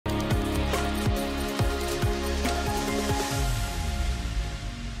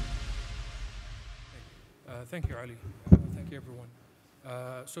Thank you, Ali. Thank you, everyone.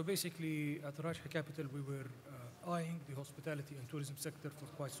 So basically, at Rajhi Capital, we were eyeing the hospitality and tourism sector for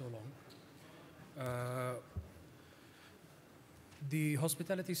quite so long. The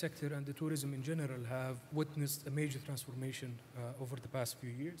hospitality sector and the tourism in general have witnessed a major transformation over the past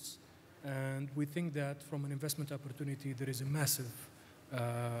few years. And we think that from an investment opportunity, there is a massive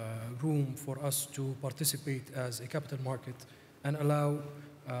room for us to participate as a capital market and allow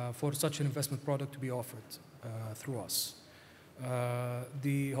for such an investment product to be offered through us.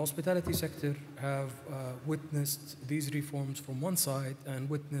 The hospitality sector have witnessed these reforms from one side and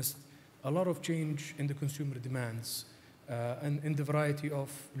witnessed a lot of change in the consumer demands and in the variety of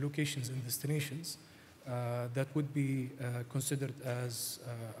locations and destinations that would be considered as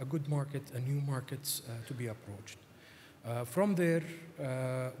a good market and new markets to be approached. From there,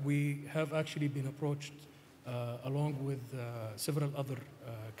 we have actually been approached along with several other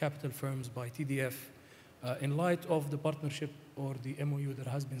capital firms by TDF in light of the partnership or the MOU that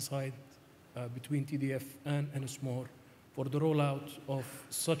has been signed between TDF and Ennismore for the rollout of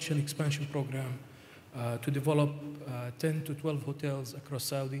such an expansion program to develop 10 to 12 hotels across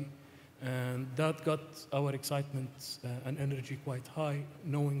Saudi. And that got our excitement and energy quite high,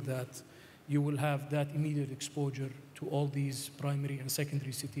 knowing that you will have that immediate exposure to all these primary and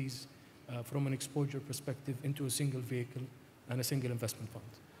secondary cities from an exposure perspective into a single vehicle and a single investment fund.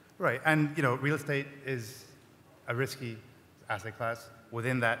 Right, and real estate is a risky asset class.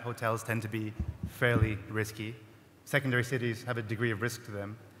 Within that, hotels tend to be fairly risky. Secondary cities have a degree of risk to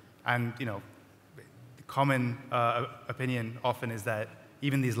them. And the common opinion often is that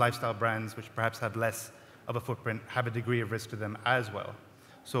even these lifestyle brands, which perhaps have less of a footprint, have a degree of risk to them as well.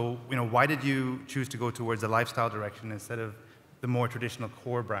 So, why did you choose to go towards the lifestyle direction instead of the more traditional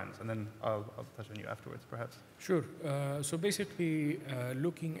core brands? And then I'll touch on you afterwards, perhaps. Sure. So basically,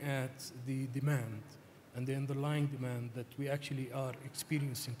 looking at the demand and the underlying demand that we actually are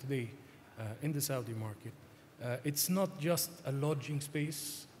experiencing today in the Saudi market, it's not just a lodging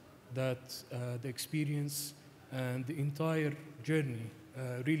space that the experience and the entire journey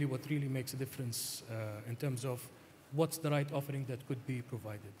really what really makes a difference in terms of what's the right offering that could be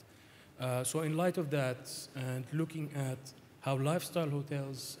provided. So in light of that and looking at how lifestyle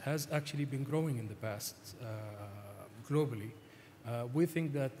hotels has actually been growing in the past globally, we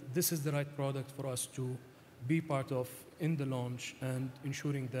think that this is the right product for us to be part of in the launch and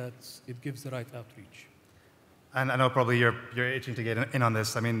ensuring that it gives the right outreach. And I know probably you're itching to get in on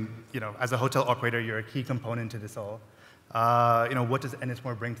this. I mean, as a hotel operator, you're a key component to this all. What does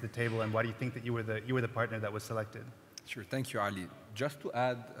Ennismore bring to the table, and why do you think that you were the partner that was selected? Sure, thank you, Ali. Just to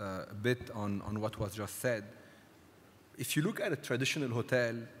add a bit on what was just said, if you look at a traditional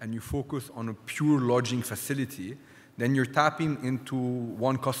hotel and you focus on a pure lodging facility, then you're tapping into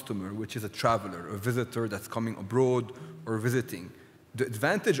one customer, which is a traveler, a visitor that's coming abroad or visiting. The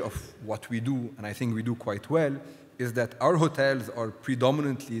advantage of what we do, and I think we do quite well, is that our hotels are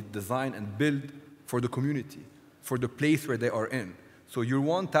predominantly designed and built for the community, for the place where they are in. So you're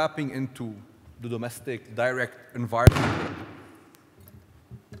one tapping into the domestic direct environment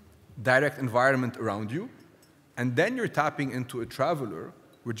around you, and then you're tapping into a traveler,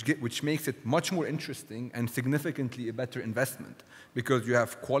 which makes it much more interesting and significantly a better investment, because you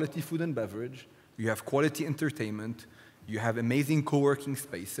have quality food and beverage, you have quality entertainment, you have amazing co-working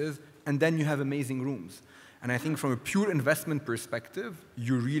spaces, and then you have amazing rooms. And I think from a pure investment perspective,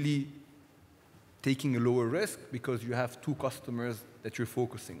 you're really taking a lower risk because you have two customers that you're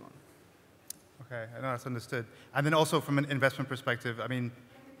focusing on. Okay, I know that's understood. And then also from an investment perspective, I mean,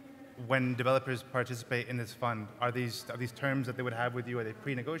 when developers participate in this fund, are these terms that they would have with you, are they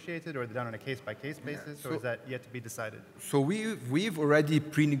pre-negotiated or are they done on a case-by-case basis, or is that yet to be decided? So we've already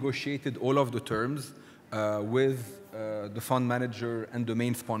pre-negotiated all of the terms with the fund manager and the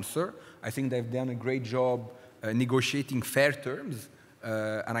main sponsor. I think they've done a great job negotiating fair terms,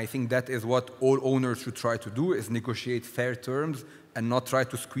 and I think that is what all owners should try to do, is negotiate fair terms and not try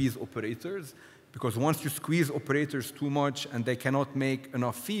to squeeze operators. Because once you squeeze operators too much and they cannot make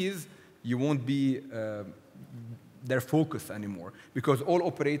enough fees, you won't be their focus anymore. Because all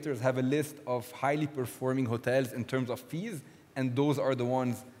operators have a list of highly performing hotels in terms of fees, and those are the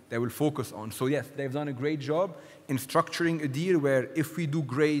ones they will focus on. So yes, they've done a great job in structuring a deal where if we do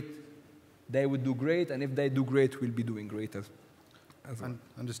great, they would do great, and if they do great, we'll be doing great as well.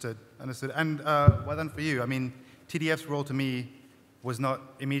 Understood, understood. And Wahdan, for you, I mean, TDF's role to me was not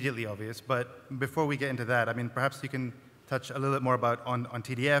immediately obvious, but before we get into that, I mean, perhaps you can touch a little bit more about on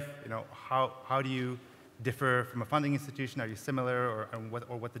TDF. How do you differ from a funding institution? Are you similar,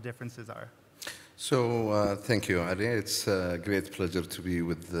 or what the differences are? So thank you, Ali. It's a great pleasure to be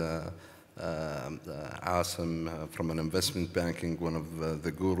with Assem from an investment banking, one of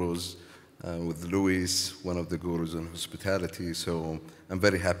the gurus, with Luis, one of the gurus in hospitality. So I'm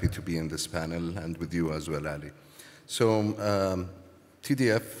very happy to be in this panel and with you as well, Ali. So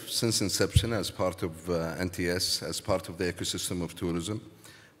TDF, since inception as part of NTS, as part of the ecosystem of tourism,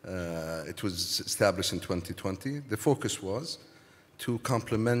 it was established in 2020. The focus was to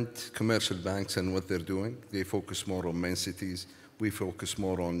complement commercial banks and what they're doing. They focus more on main cities. We focus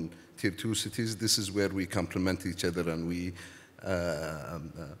more on tier 2 cities. This is where we complement each other and we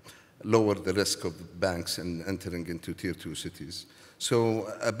lower the risk of banks in entering into tier 2 cities. So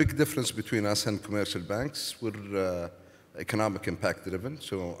a big difference between us and commercial banks, we're economic impact driven.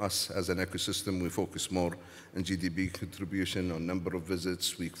 So us as an ecosystem, we focus more on GDP contribution, on number of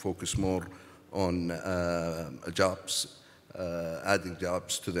visits. We focus more on jobs, adding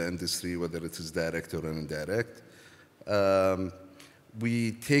jobs to the industry, whether it is direct or indirect.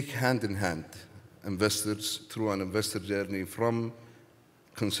 We take hand in hand investors through an investor journey from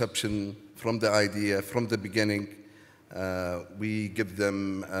conception, from the idea, from the beginning. We give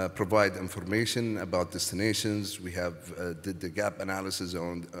them, provide information about destinations. We have did the gap analysis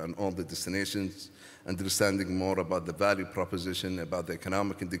on all the destinations, understanding more about the value proposition, about the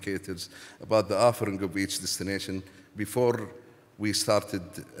economic indicators, about the offering of each destination before we started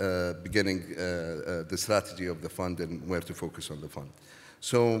beginning the strategy of the fund and where to focus on the fund.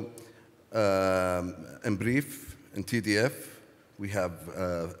 So in brief, in TDF, we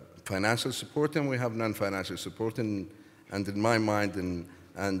have financial support and we have non-financial support. And in my mind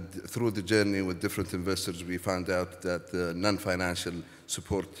and through the journey with different investors, we found out that the non-financial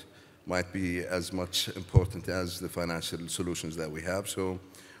support might be as much important as the financial solutions that we have. So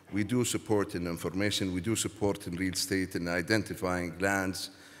we do support in information, we do support in real estate, in identifying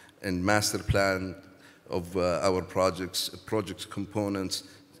lands and master plan of our projects, project components,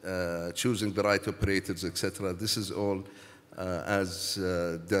 choosing the right operators, etc. This is all as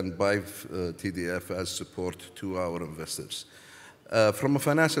done by TDF as support to our investors. From a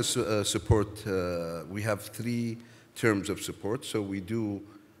financial support, we have 3 terms of support. So we do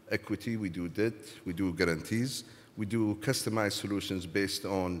equity, we do debt, we do guarantees. We do customized solutions based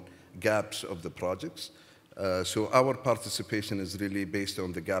on gaps of the projects. So our participation is really based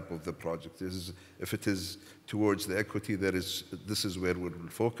on the gap of the project. If it is towards the equity, this is where we will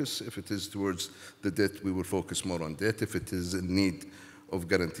focus. If it is towards the debt, we will focus more on debt. If it is in need of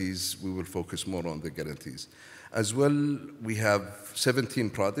guarantees, we will focus more on the guarantees. As well, we have 17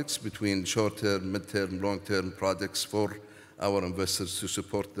 products between short-term, mid-term, long-term products for our investors to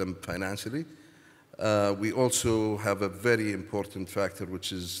support them financially. We also have a very important factor,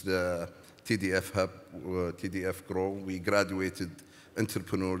 which is the TDF Hub, TDF Grow. We graduated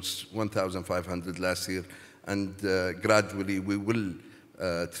entrepreneurs, 1,500 last year, and gradually we will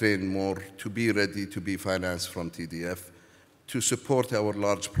train more to be ready to be financed from TDF. To support our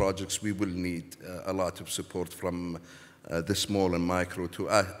large projects, we will need a lot of support from the small and micro to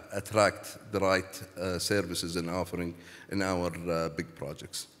attract the right services and offering in our big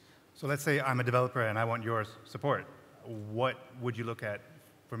projects. So let's say I'm a developer and I want your support. What would you look at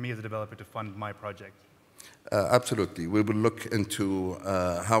for me as a developer to fund my project? Absolutely. We will look into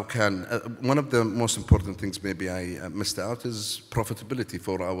how can, one of the most important things maybe I missed out is profitability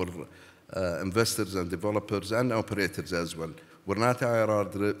for our investors and developers and operators as well. We're not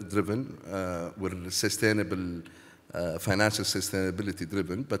IRR driven, we're sustainable, financial sustainability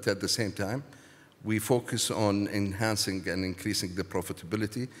driven, but at the same time, we focus on enhancing and increasing the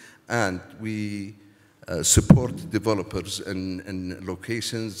profitability, and we support developers in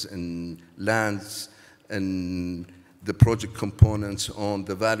locations, in lands, and the project components on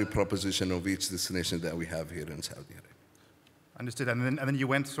the value proposition of each destination that we have here in Saudi Arabia. Understood. And then you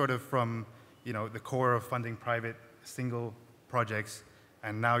went sort of from, you know, the core of funding private single projects,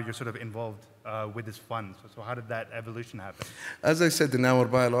 and now you're sort of involved with this fund. So how did that evolution happen? As I said, in our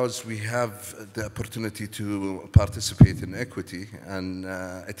bylaws, we have the opportunity to participate in equity, and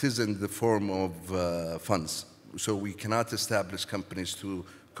it is in the form of funds. So we cannot establish companies to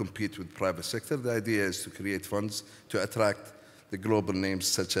compete with private sector. The idea is to create funds to attract the global names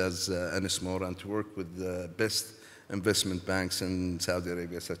such as Ennismore and to work with the best investment banks in Saudi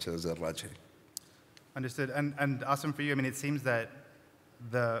Arabia, such as Rajhi. Understood. And Assem, for you, I mean, it seems that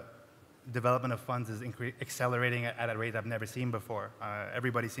the development of funds is accelerating at a rate I've never seen before.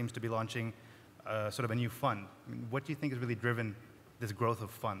 Everybody seems to be launching sort of a new fund. I mean, what do you think has really driven this growth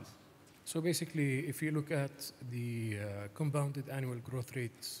of funds? So basically, if you look at the compounded annual growth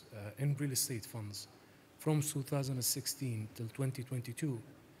rates in real estate funds from 2016 till 2022,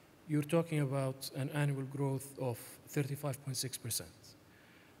 you're talking about an annual growth of 35.6%.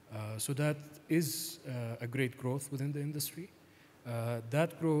 So that is a great growth within the industry.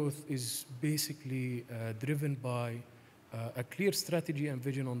 That growth is basically driven by a clear strategy and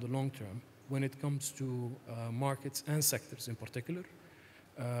vision on the long term when it comes to markets and sectors in particular.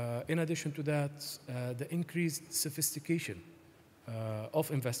 In addition to that, the increased sophistication of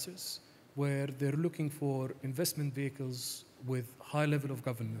investors, where they're looking for investment vehicles with high level of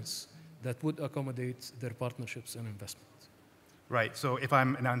governance that would accommodate their partnerships and investments. Right, so if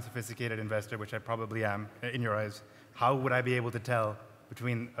I'm an unsophisticated investor, which I probably am in your eyes, how would I be able to tell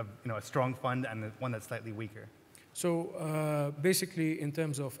between a strong fund and one that's slightly weaker? So basically, in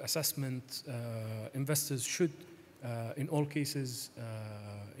terms of assessment, investors should, in all cases,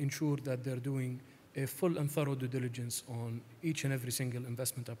 ensure that they're doing a full and thorough due diligence on each and every single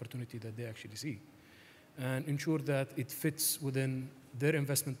investment opportunity that they actually see, and ensure that it fits within their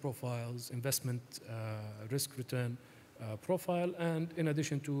investment profiles, investment risk-return profile, and in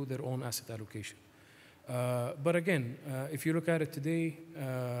addition to their own asset allocation. But again, if you look at it today,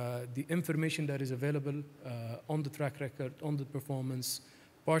 the information that is available on the track record, on the performance,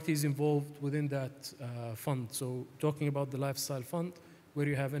 parties involved within that fund. So talking about the lifestyle fund, where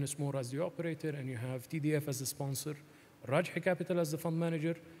you have Ennismore as the operator and you have TDF as the sponsor, Rajhi Capital as the fund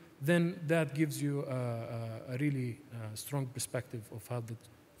manager, then that gives you a really strong perspective of how the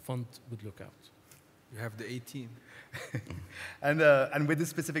fund would look out. You have the 18. And with this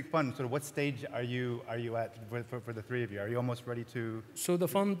specific fund, sort of what stage are you at for the three of you? Are you almost ready to? So the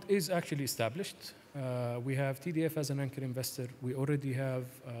fund is actually established. We have TDF as an anchor investor. We already have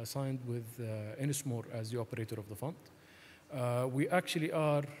signed with Ennismore as the operator of the fund. We actually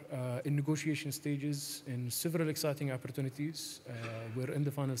are in negotiation stages in several exciting opportunities. We're in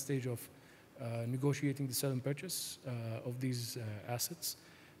the final stage of negotiating the sale and purchase of these assets.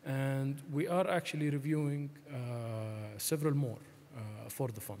 And we are actually reviewing several more for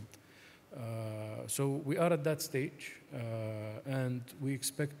the fund. So we are at that stage, and we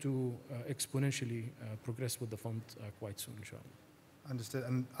expect to exponentially progress with the fund quite soon, inshallah. Understood.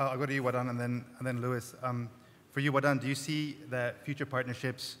 And I'll go to you, Wahdan, and then Lewis. For you, Wahdan, do you see that future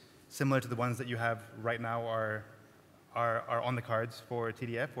partnerships similar to the ones that you have right now are on the cards for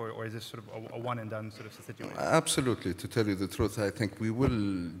TDF, or is this sort of a one-and-done sort of situation? Absolutely. To tell you the truth, I think we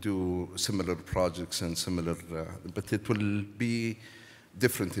will do similar projects and similar, but it will be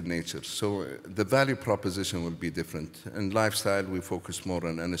different in nature. So the value proposition will be different. In lifestyle, we focus more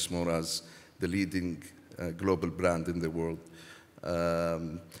on Ennismore as the leading global brand in the world.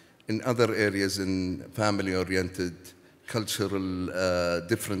 In other areas, in family-oriented, cultural,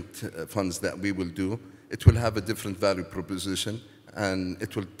 different funds that we will do, it will have a different value proposition, and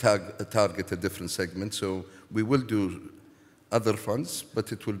it will target a different segment. So we will do other funds,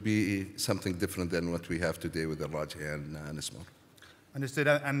 but it will be something different than what we have today with the Rajhi and Ennismore. Understood.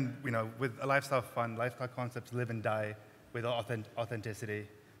 And with a lifestyle fund, lifestyle concepts live and die with authenticity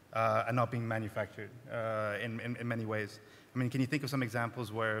and not being manufactured in many ways. I mean, can you think of some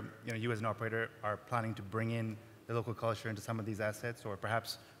examples where you as an operator are planning to bring in the local culture into some of these assets, or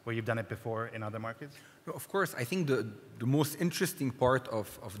perhaps where you've done it before in other markets? Of course, I think the most interesting part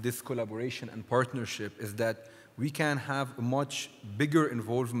of this collaboration and partnership is that we can have a much bigger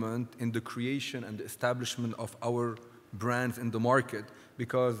involvement in the creation and the establishment of our brands in the market,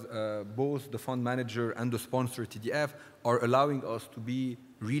 because both the fund manager and the sponsor, TDF, are allowing us to be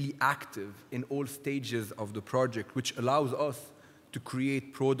really active in all stages of the project, which allows us to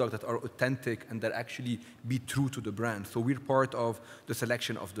create products that are authentic and that actually be true to the brand. So we're part of the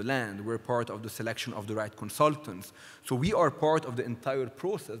selection of the land, we're part of the selection of the right consultants. So we are part of the entire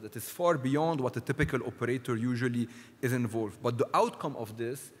process that is far beyond what a typical operator usually is involved. But the outcome of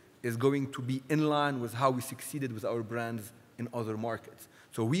this is going to be in line with how we succeeded with our brands in other markets.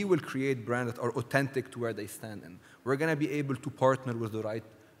 So we will create brands that are authentic to where they stand in. We're going to be able to partner with the right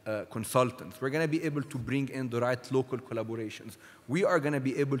consultants. We're going to be able to bring in the right local collaborations. We are going to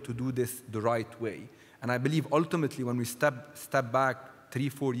be able to do this the right way. And I believe ultimately when we step back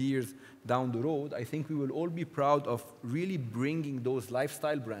 3-4 years down the road, I think we will all be proud of really bringing those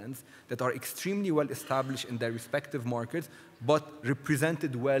lifestyle brands that are extremely well established in their respective markets, but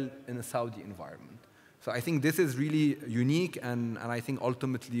represented well in a Saudi environment. So I think this is really unique, and I think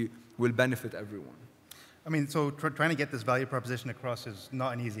ultimately will benefit everyone. I mean, so trying to get this value proposition across is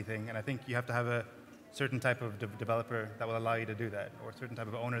not an easy thing, and I think you have to have a certain type of developer that will allow you to do that, or a certain type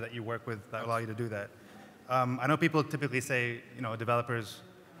of owner that you work with that will allow you to do that. I know people typically say, developers,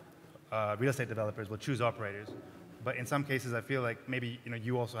 real estate developers will choose operators, but in some cases I feel like maybe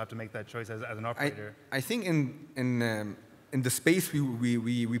you also have to make that choice as an operator. I think in in the space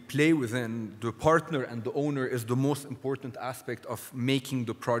we play within, the partner and the owner is the most important aspect of making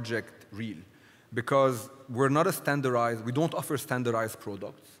the project real. Because we're not a standardized, we don't offer standardized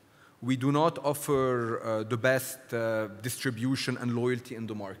products. We do not offer the best distribution and loyalty in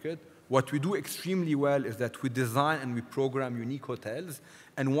the market. What we do extremely well is that we design and we program unique hotels.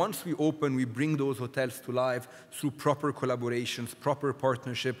 And once we open, we bring those hotels to life through proper collaborations, proper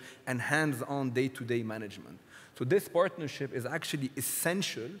partnership, and hands-on day-to-day management. So this partnership is actually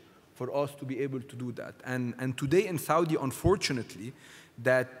essential for us to be able to do that. And today in Saudi, unfortunately,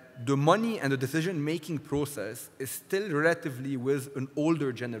 that the money and the decision-making process is still relatively with an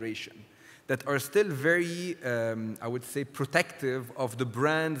older generation that are still very, I would say, protective of the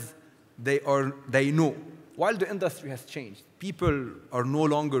brands they know. While the industry has changed, people are no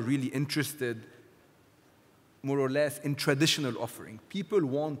longer really interested, more or less, in traditional offering. People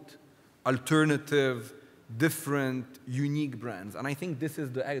want alternative, different, unique brands. And I think this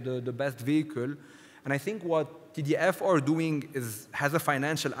is the best vehicle. And I think what TDF are doing has a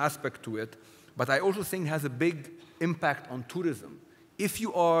financial aspect to it, but I also think has a big impact on tourism. If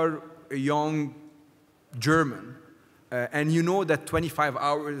you are a young German, and you know that 25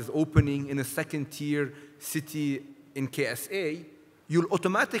 hours is opening in a second-tier city in KSA, you'll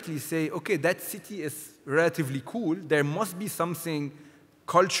automatically say, okay, that city is relatively cool. There must be something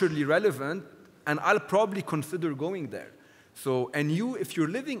culturally relevant, and I'll probably consider going there. So, and you, if you're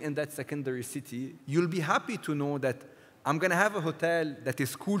living in that secondary city, you'll be happy to know that I'm going to have a hotel that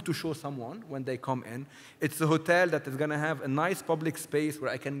is cool to show someone when they come in. It's a hotel that is going to have a nice public space where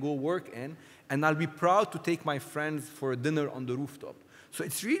I can go work in, and I'll be proud to take my friends for a dinner on the rooftop. So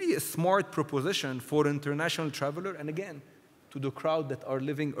it's really a smart proposition for international traveler, and again, to the crowd that are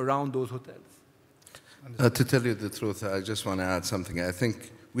living around those hotels. To tell you the truth, I just want to add something. I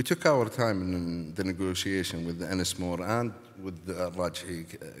think we took our time in the negotiation with the Ennismore and with the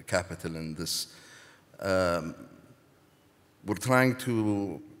Rajhi capital in this. We're trying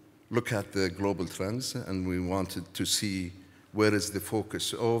to look at the global trends, and we wanted to see where is the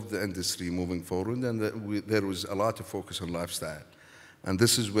focus of the industry moving forward, and there was a lot of focus on lifestyle. And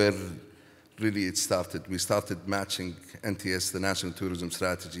this is where really it started. We started matching NTS, the National Tourism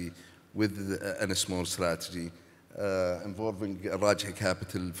Strategy, with the Ennismore strategy, involving Rajhi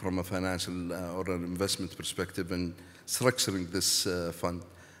capital from a financial or an investment perspective and structuring this fund.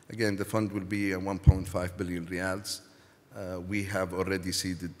 Again, the fund will be 1.5 billion riyals. We have already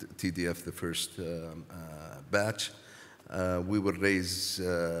seeded TDF the first batch. We will raise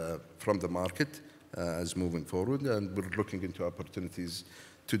from the market as moving forward, and we're looking into opportunities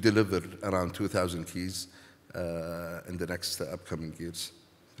to deliver around 2,000 keys in the next upcoming years.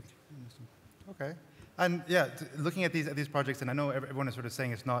 Okay. And yeah, looking at these projects, and I know everyone is sort of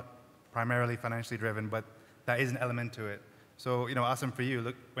saying it's not primarily financially driven, but that is an element to it. So, you know, Assem, for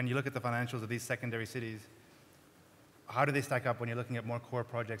you, when you look at the financials of these secondary cities, how do they stack up when you're looking at more core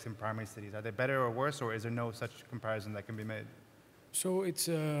projects in primary cities? Are they better or worse, or is there no such comparison that can be made? So it's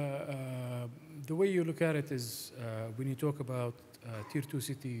the way you look at it is when you talk about tier 2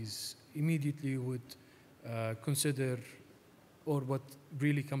 cities, immediately you would consider, or what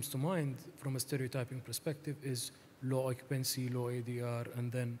really comes to mind from a stereotyping perspective is low occupancy, low ADR,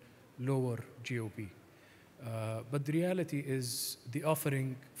 and then lower GOP. But the reality is the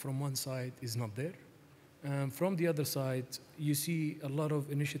offering from one side is not there. From the other side, you see a lot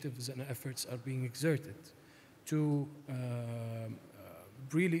of initiatives and efforts are being exerted to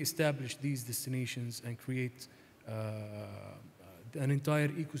really establish these destinations and create an entire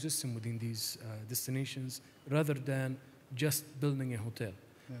ecosystem within these destinations rather than just building a hotel.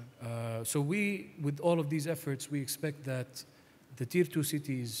 Yeah. So with all of these efforts, we expect that the tier 2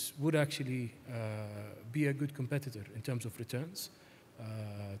 cities would actually be a good competitor in terms of returns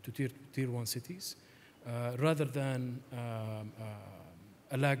to tier 1 cities. Rather than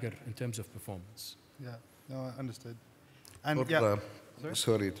a lagger in terms of performance. Yeah, no, understood. And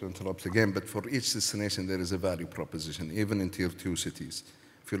sorry to interrupt again, but for each destination there is a value proposition, even in tier 2 cities.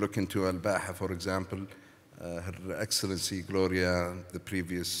 If you look into Al-Baha, for example, Her Excellency Gloria, the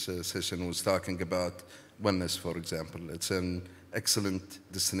previous session was talking about wellness, for example. It's an excellent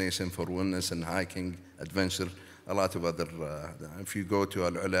destination for wellness and hiking, adventure, a lot of other, if you go to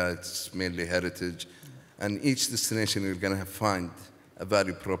Al-Ula, it's mainly heritage. And each destination you're going to find a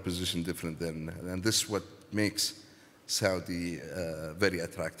value proposition different than, and this is what makes Saudi very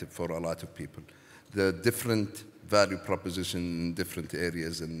attractive for a lot of people. The different value proposition in different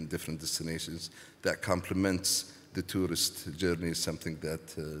areas and different destinations that complements the tourist journey is something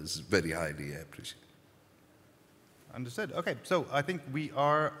that is very highly appreciated. Understood. Okay, so I think we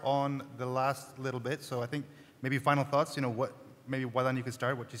are on the last little bit. So I think maybe final thoughts, maybe Wahdan, you could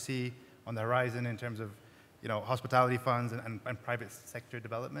start, what you see on the horizon in terms of, hospitality funds and private sector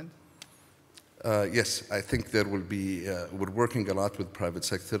development? Yes, I think there will be, we're working a lot with private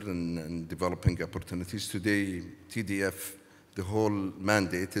sector and developing opportunities. Today, TDF, the whole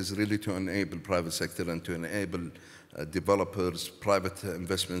mandate is really to enable private sector and to enable developers, private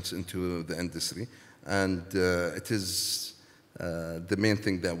investments into the industry. And it is the main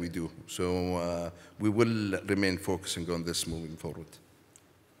thing that we do. So we will remain focusing on this moving forward.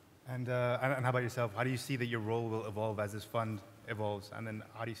 And how about yourself? How do you see that your role will evolve as this fund evolves? And then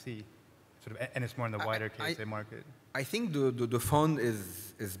how do you see sort of Ennismore in the wider KSA market? I think the fund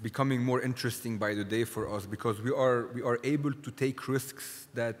is becoming more interesting by the day for us because we are able to take risks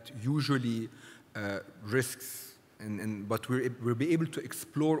that usually but we'll be able to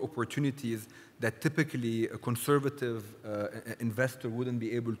explore opportunities that typically a conservative investor wouldn't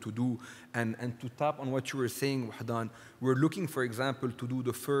be able to do. And to tap on what you were saying, Wahdan, we're looking, for example, to do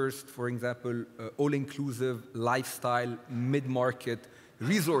the first, for example, all-inclusive lifestyle mid-market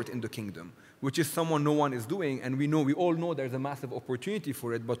resort in the kingdom, which is no one is doing, and we all know there's a massive opportunity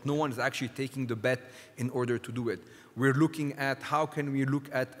for it, but no one is actually taking the bet in order to do it. We're looking at how can we look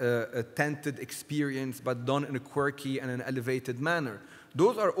at a tented experience, but done in a quirky and an elevated manner.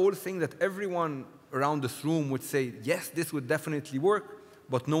 Those are all things that everyone around this room would say, yes, this would definitely work,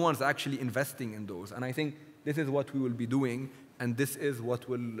 but no one's actually investing in those. And I think this is what we will be doing, and this is what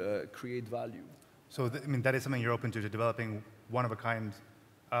will create value. So, that is something you're open to developing one-of-a-kind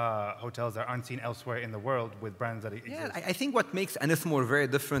hotels that aren't seen elsewhere in the world with brands that exist. Yeah, I think what makes Ennismore very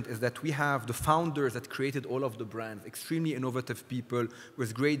different is that we have the founders that created all of the brands, extremely innovative people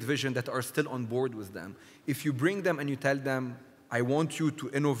with great vision that are still on board with them. If you bring them and you tell them, I want you to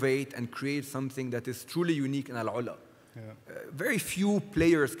innovate and create something that is truly unique in Al-Ula. Yeah. Very few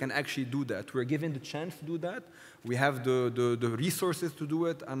players can actually do that. We're given the chance to do that. We have the resources to do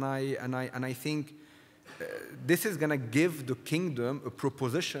it, and I think this is going to give the kingdom a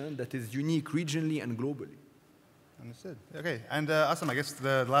proposition that is unique regionally and globally. Understood. Okay, and Assem, I guess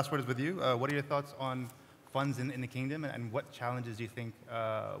the last word is with you. What are your thoughts on funds in the kingdom, and what challenges do you think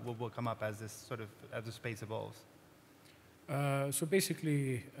will come up as as the space evolves? So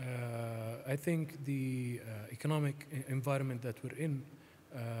basically, I think the economic environment that we're in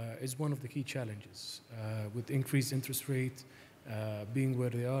is one of the key challenges. With increased interest rate being where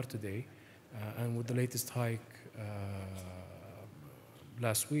they are today, and with the latest hike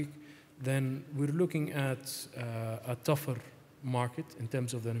last week, then we're looking at a tougher market in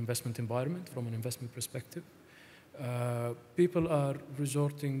terms of the investment environment from an investment perspective. People are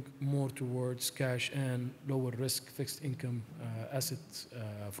resorting more towards cash and lower risk fixed income assets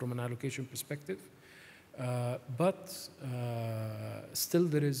from an allocation perspective. But still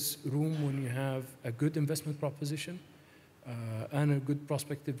there is room when you have a good investment proposition and a good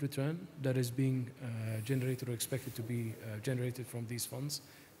prospective return that is being generated or expected to be generated from these funds.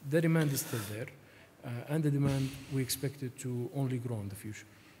 The demand is still there, and the demand we expect it to only grow in the future.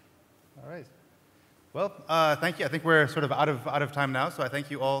 All right. Well, thank you. I think we're sort of out of time now, so I thank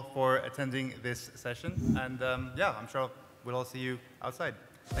you all for attending this session. And yeah, I'm sure we'll all see you outside.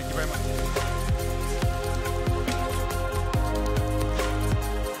 Thank you very much.